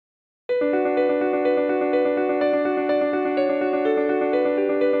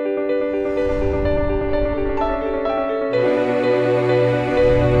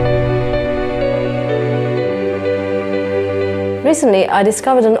Recently, I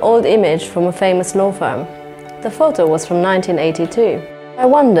discovered an old image from a famous law firm. The photo was from 1982. I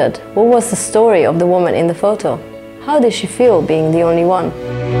wondered, what was the story of the woman in the photo? How did she feel being the only one?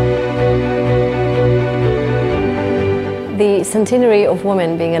 The centenary of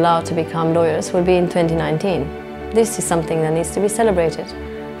women being allowed to become lawyers will be in 2019. This is something that needs to be celebrated.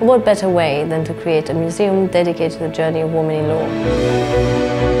 And what better way than to create a museum dedicated to the journey of women in law?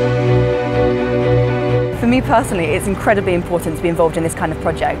 For me personally, it's incredibly important to be involved in this kind of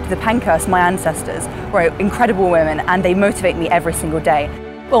project. The Pankhursts, my ancestors, were incredible women and they motivate me every single day.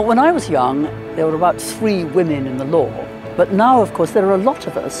 Well, when I was young, there were about 3 women in the law. But now, of course, there are a lot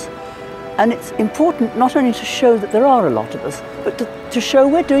of us. And it's important not only to show that there are a lot of us, but to show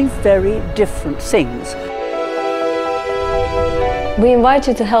we're doing very different things. We invite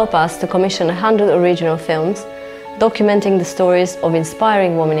you to help us to commission 100 original films documenting the stories of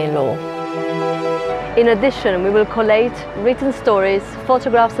inspiring women in law. In addition, we will collate written stories,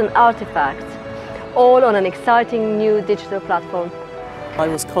 photographs and artifacts, all on an exciting new digital platform. I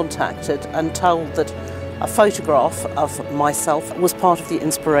was contacted and told that a photograph of myself was part of the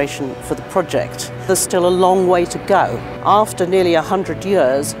inspiration for the project. There's still a long way to go. After nearly 100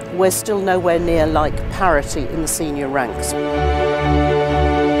 years, we're still nowhere near like parity in the senior ranks.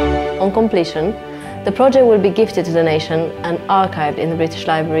 On completion, the project will be gifted to the nation and archived in the British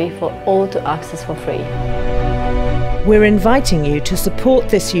Library for all to access for free. We're inviting you to support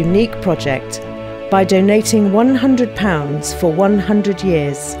this unique project by donating £100 for 100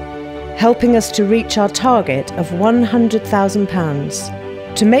 years, helping us to reach our target of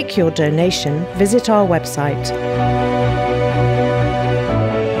 £100,000. To make your donation, visit our website.